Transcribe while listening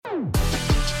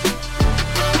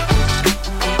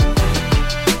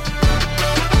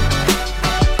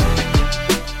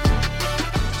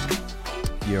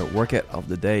workout of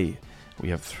the day. We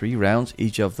have 3 rounds.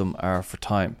 Each of them are for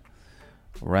time.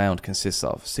 Round consists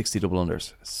of 60 double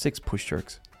unders, 6 push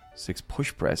jerks, 6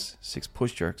 push press, 6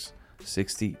 push jerks,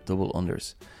 60 double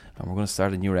unders. And we're going to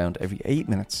start a new round every 8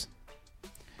 minutes.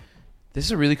 This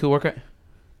is a really cool workout.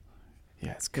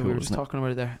 Yeah, it's cool. We were just talking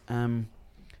about it there.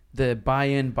 The buy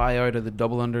in, buy out of the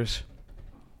double unders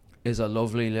is a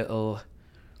lovely little.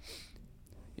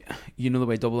 You know the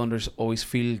way double unders always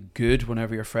feel good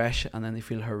whenever you're fresh, and then they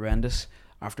feel horrendous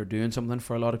after doing something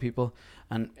for a lot of people.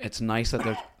 And it's nice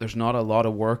that there's not a lot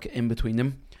of work in between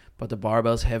them, but the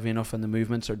barbell's heavy enough and the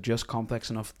movements are just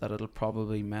complex enough that it'll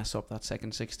probably mess up that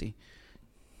second 60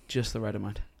 just the right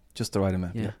amount. Just the right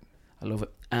amount. Yeah. I love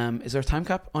it. Is there a time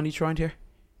cap on each round here?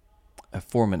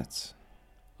 4 minutes.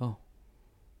 Oh.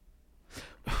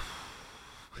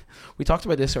 We talked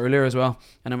about this earlier as well,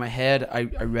 and in my head I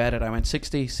read it. I went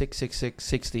 60, 6, 6, 6,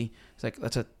 60. It's like,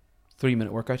 that's a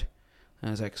 3-minute workout. And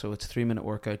I was like, so it's a 3-minute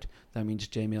workout. That means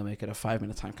Jamie will make it a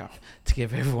 5-minute time cap to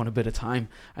give everyone a bit of time.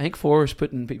 I think 4 is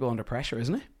putting people under pressure,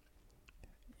 isn't it?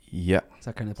 Yeah. Is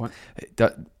that kind of the point?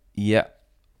 Yeah.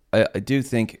 I do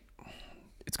think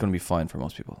it's going to be fine for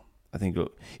most people. I think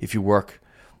if you work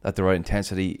at the right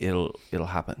intensity, it'll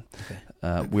happen.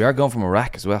 Okay. We are going from a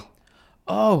rack as well.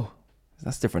 Oh,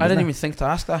 that's different. I didn't even think to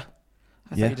ask that.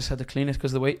 I Yeah. thought you just had to clean it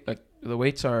because the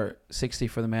weights are 60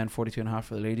 for the men, 42.5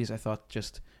 for the ladies. I thought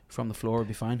just from the floor would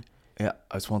be fine. Yeah,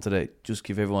 I just wanted to just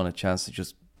give everyone a chance to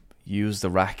just use the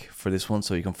rack for this one,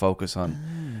 so you can focus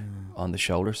on the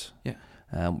shoulders.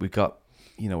 Yeah. We've got,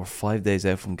 we're 5 days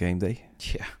out from game day.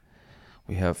 Yeah.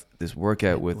 We have this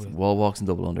workout with wall walks and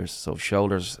double unders. So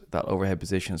shoulders, that overhead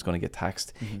position is going to get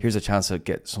taxed. Mm-hmm. Here's a chance to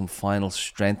get some final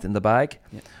strength in the bag,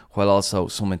 while also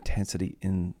some intensity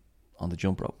on the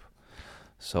jump rope.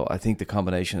 So I think the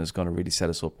combination is going to really set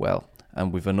us up well.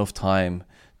 And we've enough time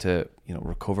to,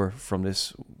 recover from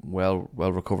this, well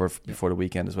recover before the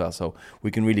weekend as well. So we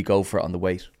can really go for it on the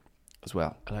weight as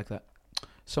well. I like that.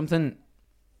 Something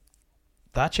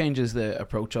that changes the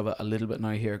approach of it a little bit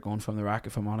now here, going from the rack,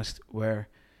 if I'm honest, where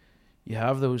you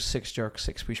have those 6 jerks,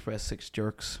 6 push press, 6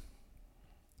 jerks.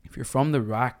 If you're from the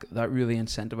rack, that really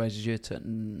incentivizes you to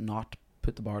not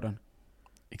put the bar down.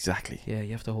 Exactly. Yeah,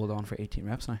 you have to hold on for 18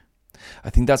 reps now. I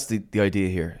think that's the idea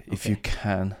here. Okay. If you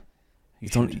can. You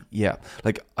should. Yeah.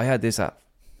 Like I had this at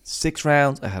 6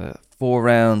 rounds. I had it at 4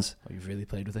 rounds. Oh, you've really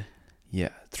played with it. Yeah.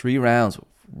 3 rounds.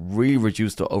 Really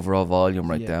reduced the overall volume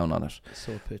down on it.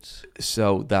 So it puts.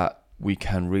 So that we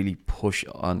can really push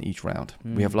on each round.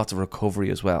 We have lots of recovery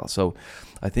as well. So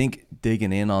I think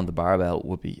digging in on the barbell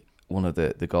would be one of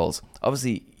the goals.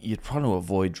 Obviously, you'd probably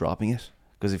avoid dropping it,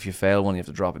 because if you fail one, you have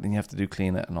to drop it. Then you have to do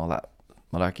clean it and all that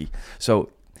malarkey. So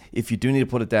if you do need to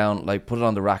put it down, like put it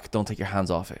on the rack, don't take your hands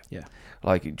off it. Yeah.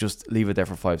 Like just leave it there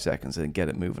for 5 seconds and get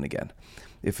it moving again.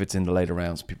 If it's in the later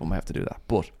rounds, people might have to do that.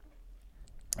 But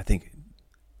I think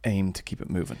aim to keep it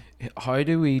moving. How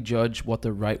do we judge what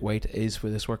the right weight is for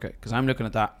this workout? Because I'm looking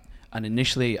at that, and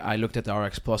initially I looked at the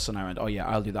RX Plus and I went, oh yeah,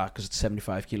 I'll do that because it's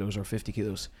 75 kilos or 50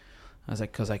 kilos. I was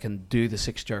like, because I can do the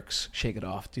 6 jerks, shake it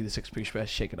off, do the 6 push press,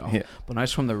 shake it off. Yeah. But now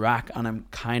it's from the rack, and I'm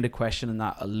kind of questioning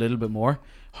that a little bit more.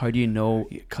 How do you know?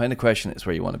 Kind of question is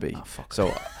where you want to be. Oh, fuck.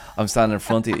 So I'm standing in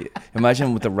front of you.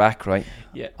 Imagine with the rack, right?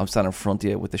 Yeah. I'm standing in front of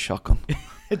you with the shotgun.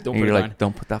 Don't and you're like,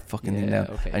 don't put that fucking thing down.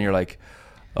 Okay. And you're like,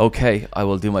 okay, I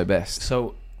will do my best.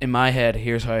 So in my head,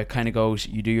 here's how it kind of goes.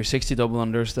 You do your 60 double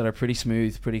unders that are pretty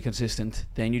smooth, pretty consistent.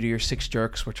 Then you do your 6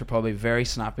 jerks, which are probably very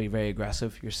snappy, very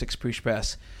aggressive. Your 6 push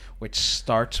press, which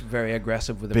starts very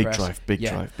aggressive with the press.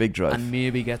 Big drive. And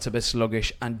maybe gets a bit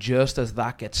sluggish. And just as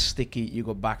that gets sticky, you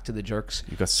go back to the jerks.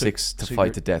 You've got 6 to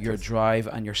fight to death. Your drive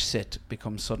and your sit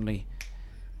becomes suddenly...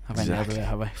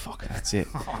 Have I? Fuck. That's it.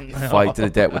 Oh, no. Fight to the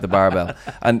death with the barbell.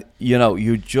 And,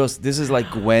 this is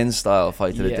like Gwen style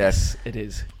fight to the death. Yes, it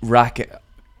is. Rack it.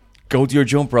 Go to your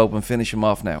jump rope and finish him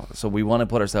off now. So we want to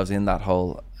put ourselves in that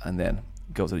hole and then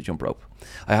go to the jump rope.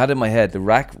 I had in my head, the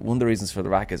rack, one of the reasons for the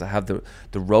rack is I have the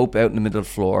rope out in the middle of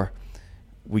the floor.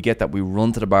 We get that, we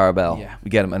run to the barbell, we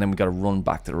get him, and then we got to run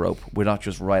back to the rope. We're not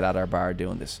just right at our bar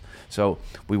doing this. So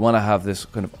we want to have this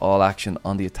kind of all action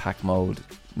on the attack mode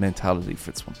mentality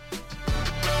for this one.